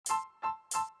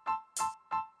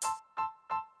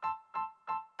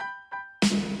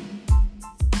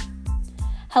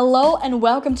Hello and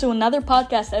welcome to another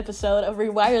podcast episode of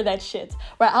Rewire That Shit,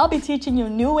 where I'll be teaching you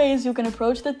new ways you can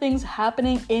approach the things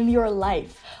happening in your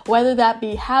life. Whether that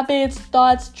be habits,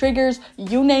 thoughts, triggers,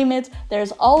 you name it,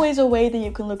 there's always a way that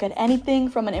you can look at anything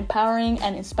from an empowering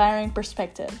and inspiring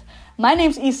perspective. My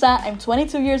name's Isa, I'm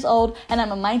 22 years old, and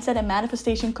I'm a mindset and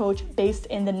manifestation coach based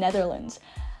in the Netherlands.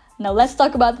 Now let's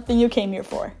talk about the thing you came here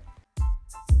for.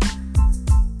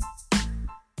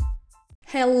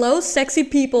 Hello, sexy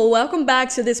people. Welcome back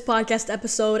to this podcast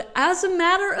episode. As a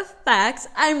matter of fact,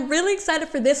 I'm really excited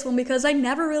for this one because I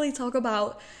never really talk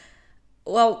about,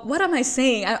 well, what am I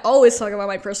saying? I always talk about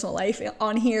my personal life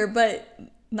on here, but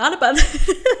not about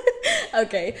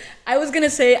Okay, I was gonna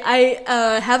say I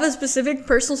have a specific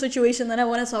personal situation that I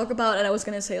want to talk about, and I was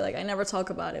gonna say I never talk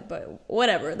about it, but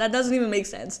whatever, that doesn't even make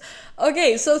sense.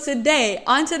 Okay, so today,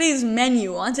 on today's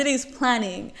menu, on today's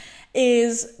planning,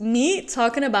 is me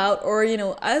talking about, or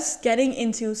us getting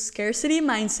into scarcity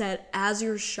mindset as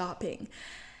you're shopping.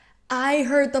 I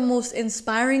heard the most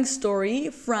inspiring story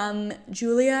from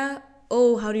Julia,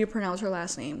 how do you pronounce her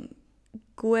last name?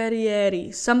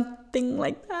 Guerrieri, something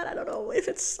like that. I don't know if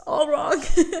it's all wrong.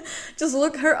 Just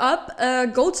look her up.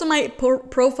 Go to my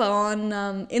profile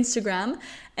on Instagram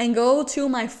and go to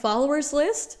my followers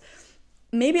list.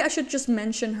 Maybe I should just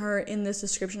mention her in this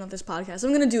description of this podcast.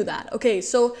 I'm going to do that. Okay,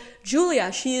 so Julia,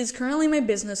 she is currently my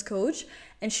business coach,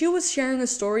 and she was sharing a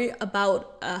story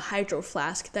about a hydro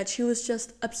flask that she was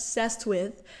just obsessed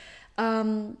with.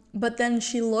 But then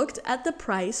she looked at the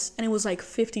price, and it was like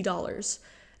 $50.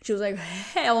 She was like,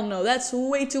 hell no, that's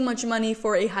way too much money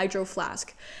for a hydro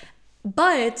flask.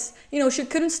 But, she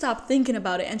couldn't stop thinking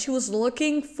about it, and she was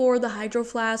looking for the hydro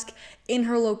flask in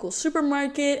her local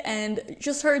supermarket, and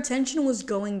just her attention was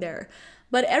going there.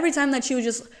 But every time that she was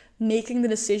just making the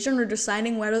decision or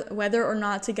deciding whether or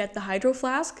not to get the hydro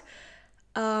flask,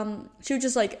 she would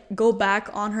just go back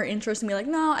on her interest and be like,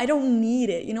 no, I don't need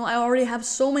it. I already have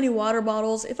so many water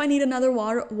bottles. If I need another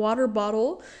water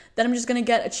bottle, then I'm just going to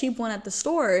get a cheap one at the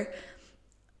store.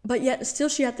 But yet still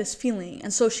she had this feeling.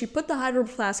 And so she put the hydro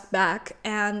flask back,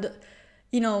 and,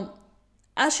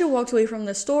 as she walked away from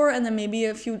the store, and then maybe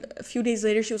a few days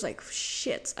later, she was like,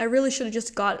 shit, I really should have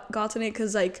just gotten it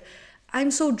because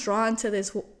I'm so drawn to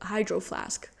this hydro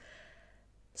flask.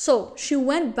 So she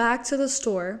went back to the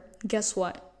store. Guess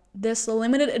what? This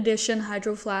limited edition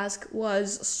hydro flask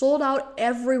was sold out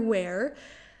everywhere,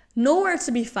 nowhere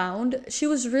to be found. She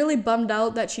was really bummed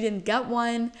out that she didn't get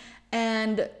one,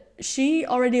 and she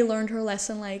already learned her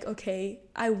lesson, okay,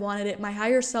 I wanted it. My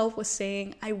higher self was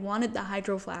saying I wanted the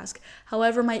hydro flask.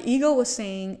 However, my ego was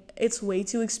saying it's way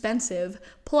too expensive.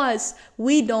 Plus,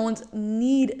 we don't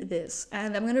need this.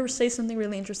 And I'm going to say something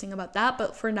really interesting about that.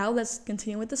 But for now, let's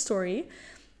continue with the story.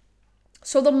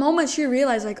 So the moment she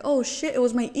realized, oh shit, it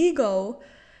was my ego,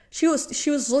 she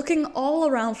was looking all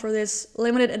around for this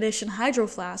limited edition hydro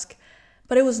flask,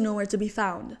 but it was nowhere to be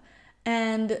found.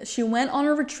 And she went on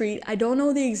a retreat. I don't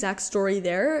know the exact story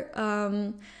there,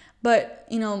 but,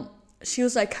 she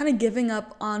was kind of giving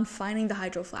up on finding the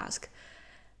hydro flask.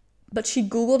 But she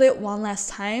Googled it one last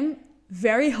time,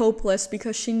 very hopeless,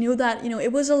 because she knew that,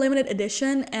 it was a limited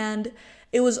edition and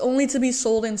it was only to be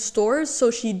sold in stores,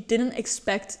 so she didn't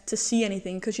expect to see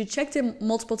anything because she checked it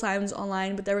multiple times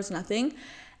online, but there was nothing.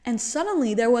 And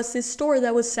suddenly there was this store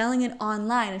that was selling it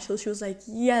online. And so she was like,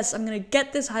 yes, I'm going to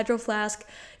get this hydro flask.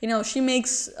 She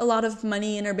makes a lot of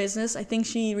money in her business. I think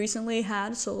she recently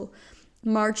had, so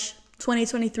March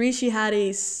 2023, she had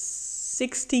a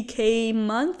 60K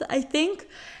month, I think.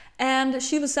 And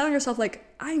she was telling herself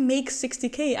I make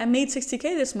 60K. I made 60K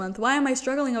this month. Why am I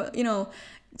struggling,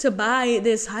 to buy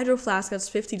this hydro flask that's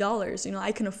 $50?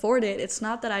 I can afford it. It's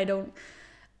not that I don't,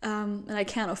 and I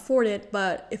can't afford it,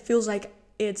 but it feels like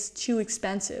it's too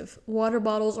expensive. Water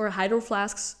bottles or hydro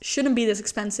flasks shouldn't be this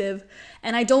expensive,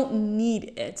 and I don't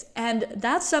need it. And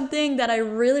that's something that I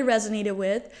really resonated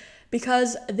with,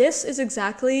 because this is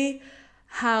exactly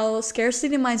how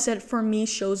scarcity mindset for me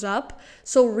shows up.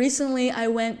 So recently I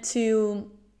went to,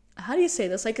 how do you say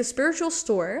this? A spiritual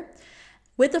store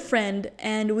with a friend,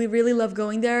 and we really love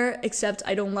going there, except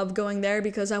I don't love going there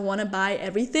because I want to buy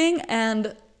everything.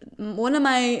 And one of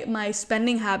my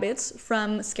spending habits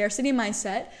from scarcity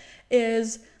mindset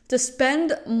is to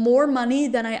spend more money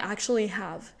than I actually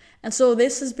have. And so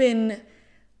this has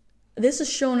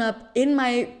shown up in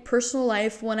my personal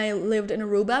life when I lived in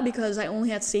Aruba, because I only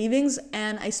had savings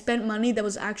and I spent money that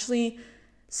was actually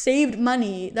saved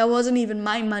money that wasn't even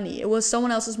my money. It was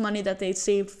someone else's money that they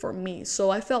saved for me.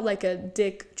 So I felt like a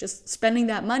dick just spending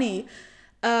that money.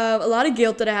 A lot of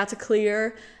guilt that I had to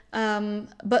clear.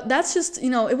 But that's just,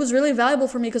 it was really valuable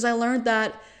for me because I learned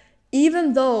that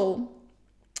even though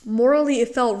morally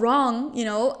it felt wrong,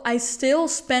 I still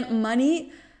spent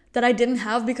money that I didn't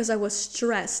have because I was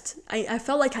stressed. I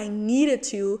felt like I needed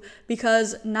to,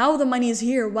 because now the money is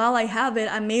here. While I have it,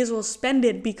 I may as well spend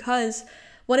it, because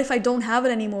what if I don't have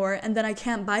it anymore and then I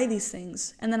can't buy these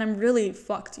things and then I'm really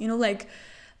fucked? Like,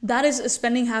 that is a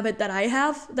spending habit that I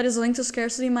have that is linked to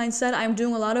scarcity mindset. I'm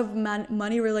doing a lot of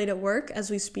money related work as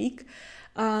we speak.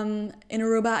 In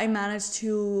Aruba, I managed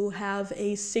to have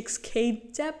a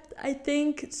 6K debt, I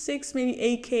think 6,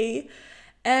 maybe 8K.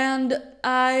 And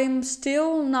I'm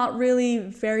still not really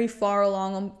very far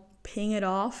along on paying it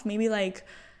off. Maybe like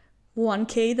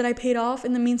 1K that I paid off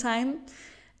in the meantime.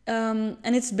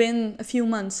 And it's been a few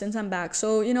months since I'm back.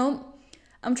 So,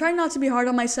 I'm trying not to be hard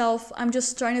on myself. I'm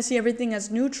just trying to see everything as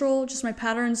neutral, just my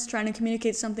patterns trying to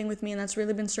communicate something with me. And that's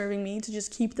really been serving me to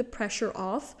just keep the pressure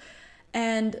off.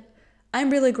 And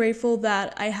I'm really grateful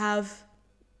that I have,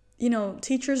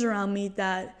 teachers around me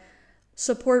that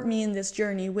support me in this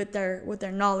journey with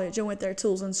their knowledge and with their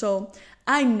tools. And so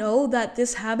I know that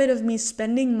this habit of me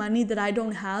spending money that I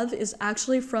don't have is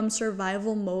actually from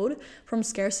survival mode, from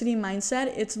scarcity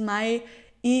mindset. It's my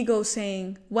ego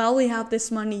saying, well, we have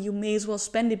this money, you may as well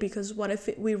spend it, because what if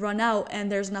we run out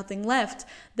and there's nothing left?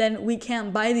 Then we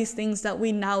can't buy these things that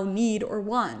we now need or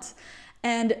want.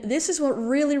 And this is what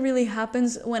really, really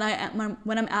happens when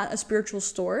I'm at a spiritual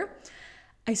store.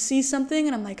 I see something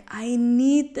and I'm like, I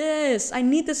need this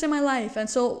in my life. And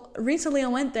so recently I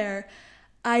went there,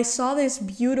 I saw this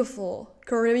beautiful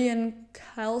Caribbean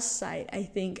calcite, I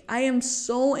think. I am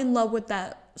so in love with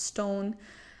that stone.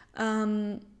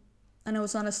 I know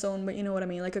it's not a stone, but you know what I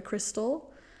mean, like a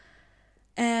crystal.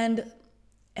 And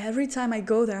every time I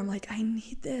go there, I'm like, I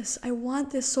need this. I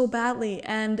want this so badly.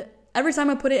 And every time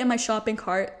I put it in my shopping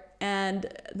cart, and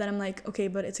then I'm like, okay,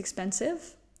 but it's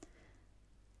expensive.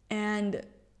 And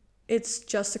it's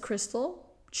just a crystal,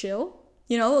 chill.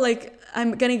 Like,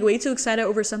 I'm getting way too excited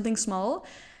over something small.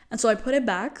 And so I put it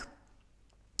back.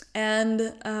 And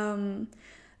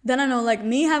then I know, like,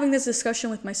 me having this discussion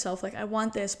with myself, like, I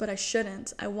want this, but I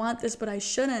shouldn't. I want this, but I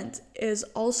shouldn't, is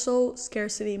also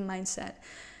scarcity mindset.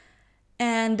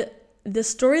 And the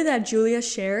story that Julia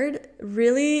shared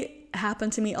really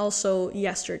happened to me also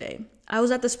yesterday. I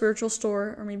was at the spiritual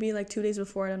store, or maybe like 2 days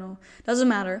before, I don't know. Doesn't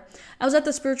matter. I was at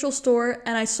the spiritual store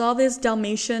and I saw this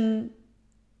Dalmatian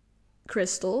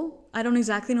crystal. I don't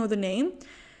exactly know the name.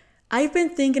 I've been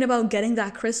thinking about getting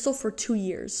that crystal for 2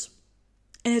 years.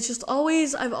 And it's just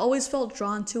I've always felt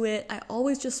drawn to it. I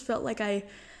always just felt like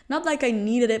not like I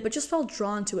needed it, but just felt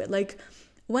drawn to it. Like,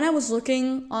 when I was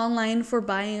looking online for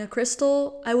buying a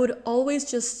crystal, I would always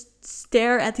just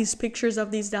stare at these pictures of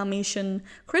these Dalmatian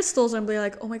crystals and be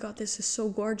like, oh my God, this is so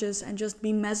gorgeous, and just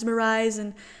be mesmerized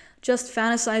and just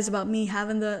fantasize about me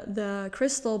having the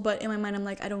crystal. But in my mind, I'm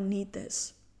like, I don't need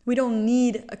this. We don't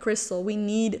need a crystal. We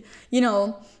need,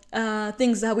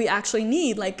 things that we actually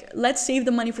need. Like, let's save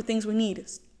the money for things we need.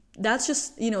 That's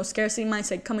just, scarcity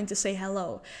mindset coming to say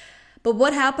hello. But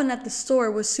what happened at the store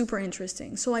was super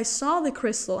interesting. So I saw the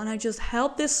crystal and I just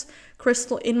held this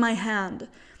crystal in my hand.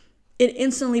 It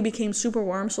instantly became super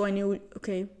warm. So I knew,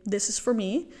 okay, this is for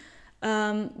me.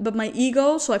 But my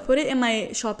ego, so I put it in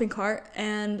my shopping cart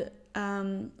and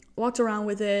walked around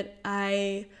with it.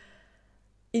 I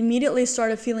immediately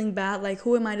started feeling bad. Like,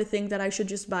 who am I to think that I should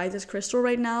just buy this crystal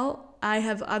right now? I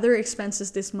have other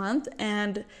expenses this month,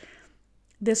 and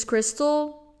this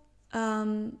crystal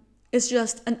is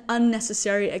just an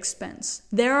unnecessary expense.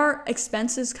 There are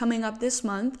expenses coming up this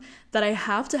month that I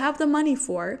have to have the money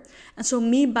for. And so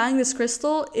me buying this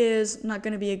crystal is not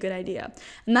going to be a good idea.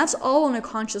 And that's all on a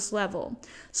conscious level.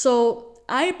 So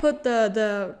I put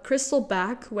the crystal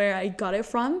back where I got it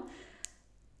from,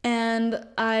 and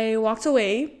I walked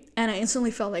away, and I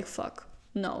instantly felt like, fuck,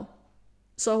 no.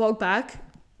 So I walked back,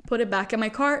 put it back in my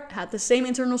cart, had the same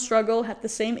internal struggle, had the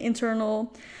same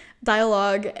internal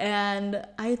dialogue, and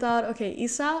I thought, okay,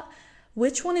 Isa,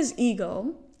 which one is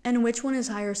ego and which one is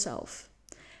higher self?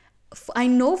 I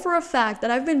know for a fact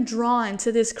that I've been drawn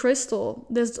to this crystal.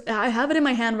 I have it in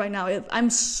my hand right now. I'm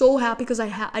so happy because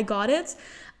I got it.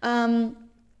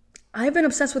 I've been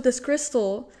obsessed with this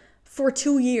crystal for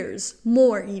 2 years,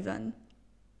 more even.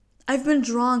 I've been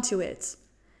drawn to it.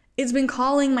 It's been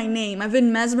calling my name. I've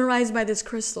been mesmerized by this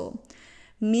crystal.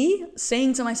 Me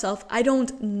saying to myself, I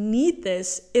don't need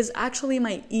this, is actually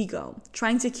my ego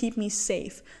trying to keep me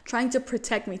safe, trying to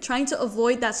protect me, trying to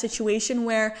avoid that situation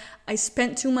where I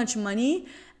spent too much money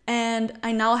and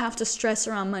I now have to stress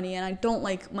around money, and I don't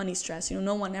like money stress.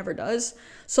 No one ever does.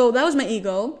 So that was my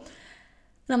ego.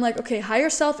 And I'm like, okay, higher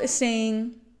self is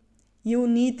saying you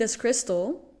need this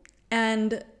crystal,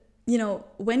 and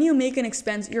when you make an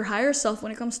expense, your higher self,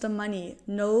 when it comes to money,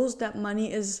 knows that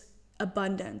money is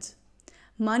abundant.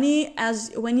 Money,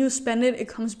 as when you spend it, it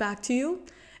comes back to you.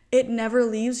 It never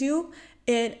leaves you.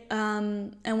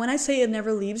 And when I say it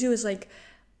never leaves you, is like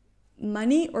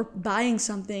money or buying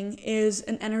something is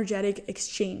an energetic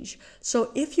exchange.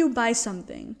 So if you buy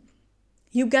something,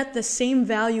 you get the same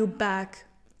value back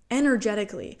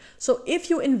energetically. So if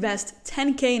you invest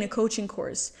 10K in a coaching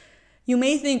course, you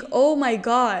may think, oh my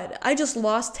God, I just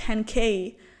lost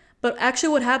 10K. But actually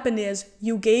what happened is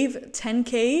you gave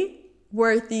 10K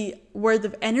worth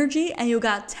of energy and you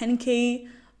got 10K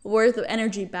worth of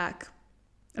energy back.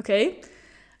 Okay?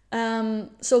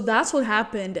 So that's what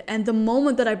happened. And the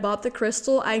moment that I bought the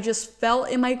crystal, I just felt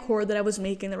in my core that I was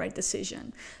making the right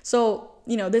decision. So,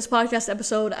 this podcast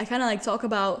episode, I kind of talk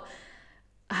about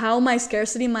how my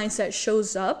scarcity mindset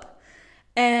shows up.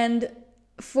 And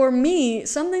for me,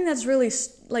 something that's really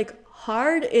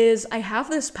hard is I have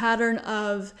this pattern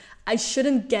of I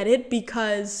shouldn't get it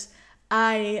because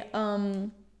I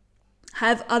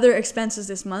have other expenses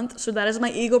this month. So that is my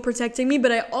ego protecting me.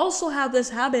 But I also have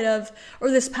this habit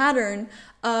this pattern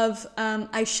of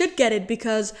I should get it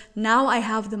because now I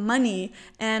have the money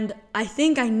and I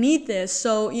think I need this.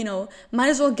 So, might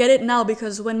as well get it now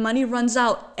because when money runs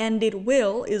out, and it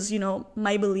will, is,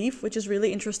 my belief, which is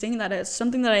really interesting. That is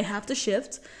something that I have to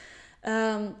shift.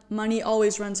 Money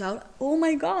always runs out. Oh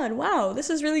my God. Wow. This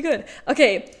is really good.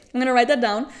 Okay. I'm going to write that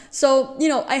down. So,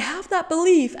 I have that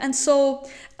belief. And so,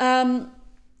 at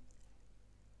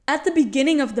the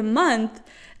beginning of the month,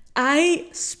 I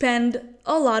spend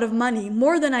a lot of money,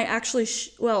 more than I actually,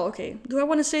 do I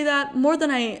want to say that? More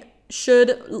than I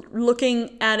should,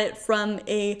 looking at it from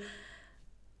a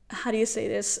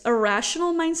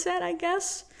rational mindset, I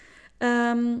guess.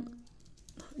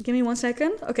 Give me 1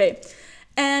 second. Okay.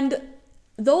 And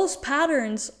those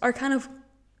patterns are kind of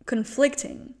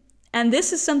conflicting. And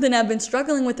this is something I've been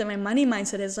struggling with in my money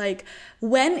mindset, is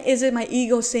when is it my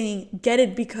ego saying, get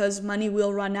it because money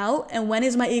will run out? And when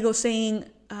is my ego saying,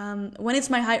 when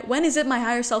is it my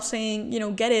higher self saying,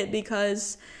 get it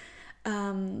because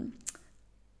money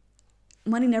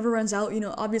never runs out?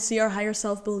 Obviously our higher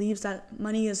self believes that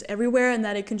money is everywhere and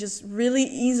that it can just really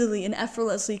easily and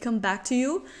effortlessly come back to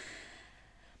you.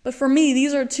 But for me,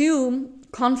 these are two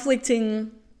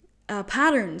conflicting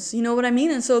patterns, you know what I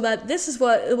mean? And so that this is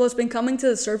what's been coming to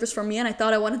the surface for me, and I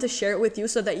thought I wanted to share it with you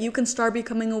so that you can start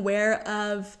becoming aware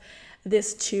of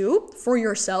this too for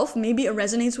yourself. Maybe it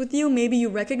resonates with you, maybe you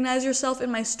recognize yourself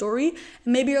in my story,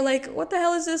 and maybe you're like, what the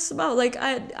hell is this about?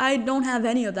 I don't have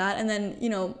any of that. And then,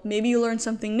 maybe you learn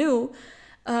something new,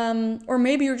 or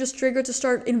maybe you're just triggered to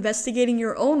start investigating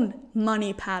your own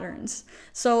money patterns.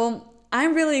 So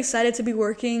I'm really excited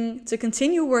to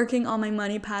continue working on my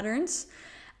money patterns,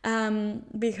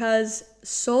 because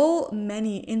so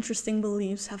many interesting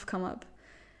beliefs have come up.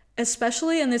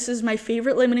 Especially, and this is my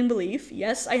favorite limiting belief.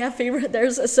 Yes,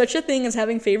 there's such a thing as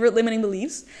having favorite limiting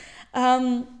beliefs.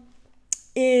 Money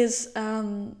is a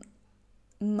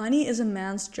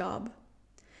man's job.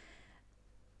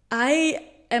 I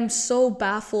am so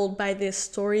baffled by this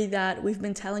story that we've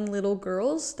been telling little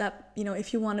girls that,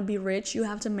 if you want to be rich, you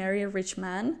have to marry a rich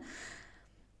man.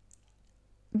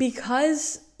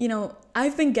 Because,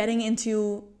 I've been getting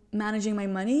into managing my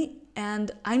money,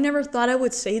 and I never thought I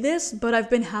would say this, but I've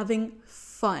been having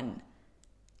fun.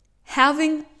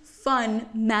 Having fun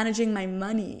managing my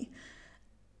money.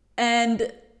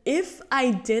 And if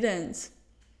I didn't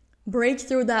break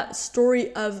through that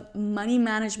story of money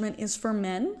management is for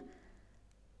men,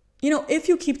 if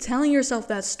you keep telling yourself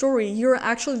that story, you're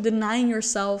actually denying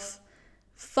yourself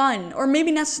fun. Or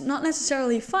maybe not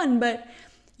necessarily fun, but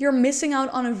you're missing out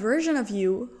on a version of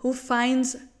you who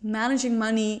finds managing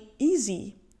money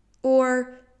easy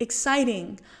or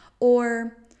exciting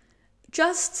or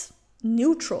just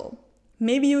neutral.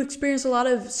 Maybe you experience a lot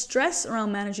of stress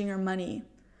around managing your money.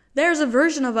 There's a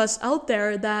version of us out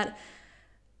there that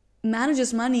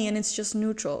manages money and it's just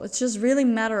neutral. It's just really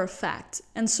matter of fact.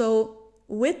 And so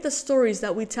with the stories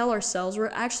that we tell ourselves, we're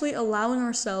actually allowing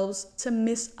ourselves to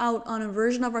miss out on a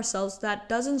version of ourselves that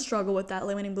doesn't struggle with that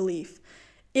limiting belief,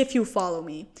 if you follow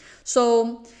me.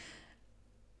 So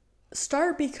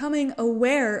start becoming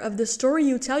aware of the story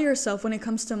you tell yourself when it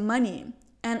comes to money,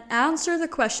 and answer the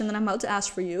question that I'm about to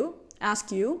ask you.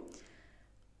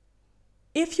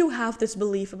 If you have this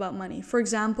belief about money, for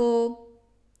example,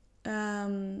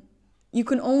 you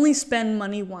can only spend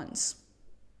money once.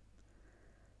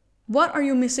 What are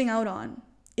you missing out on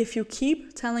if you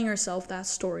keep telling yourself that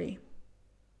story?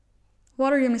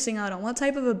 What are you missing out on? What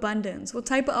type of abundance? What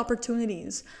type of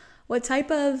opportunities What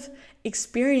type of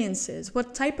experiences,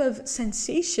 what type of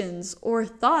sensations or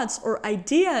thoughts or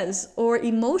ideas or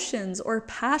emotions or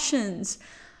passions,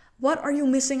 what are you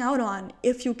missing out on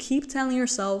if you keep telling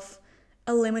yourself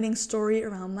a limiting story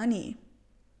around money?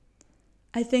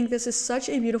 I think this is such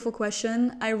a beautiful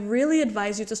question. I really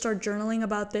advise you to start journaling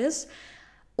about this,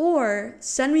 or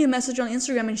send me a message on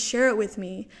Instagram and share it with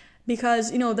me,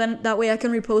 because then that way I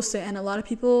can repost it and a lot of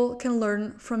people can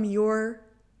learn from your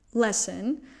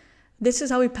lesson. This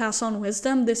is how we pass on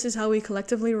wisdom. This is how we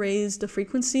collectively raise the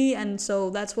frequency, and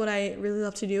so that's what I really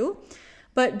love to do.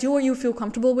 But do what you feel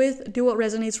comfortable with, do what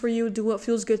resonates for you, do what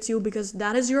feels good to you, because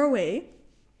that is your way.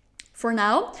 For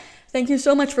now, thank you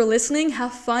so much for listening.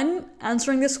 Have fun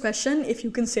answering this question if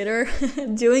you consider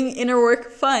doing inner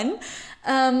work fun.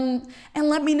 And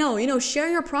let me know, share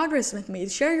your progress with me.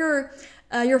 Share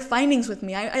your findings with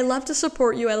me. I love to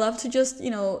support you. I love to just,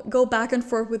 go back and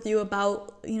forth with you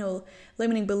about,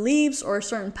 limiting beliefs or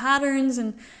certain patterns.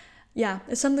 And yeah,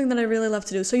 it's something that I really love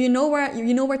to do. So you know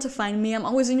where to find me. I'm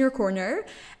always in your corner.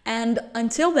 And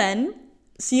until then,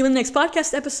 see you in the next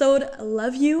podcast episode.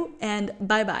 Love you and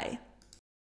bye-bye.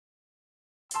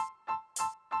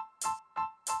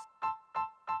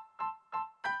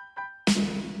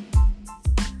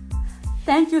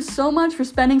 Thank you so much for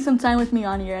spending some time with me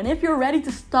on here. And if you're ready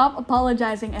to stop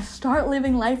apologizing and start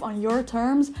living life on your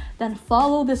terms, then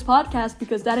follow this podcast,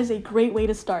 because that is a great way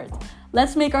to start.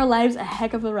 Let's make our lives a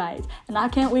heck of a ride. And I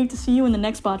can't wait to see you in the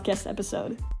next podcast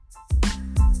episode.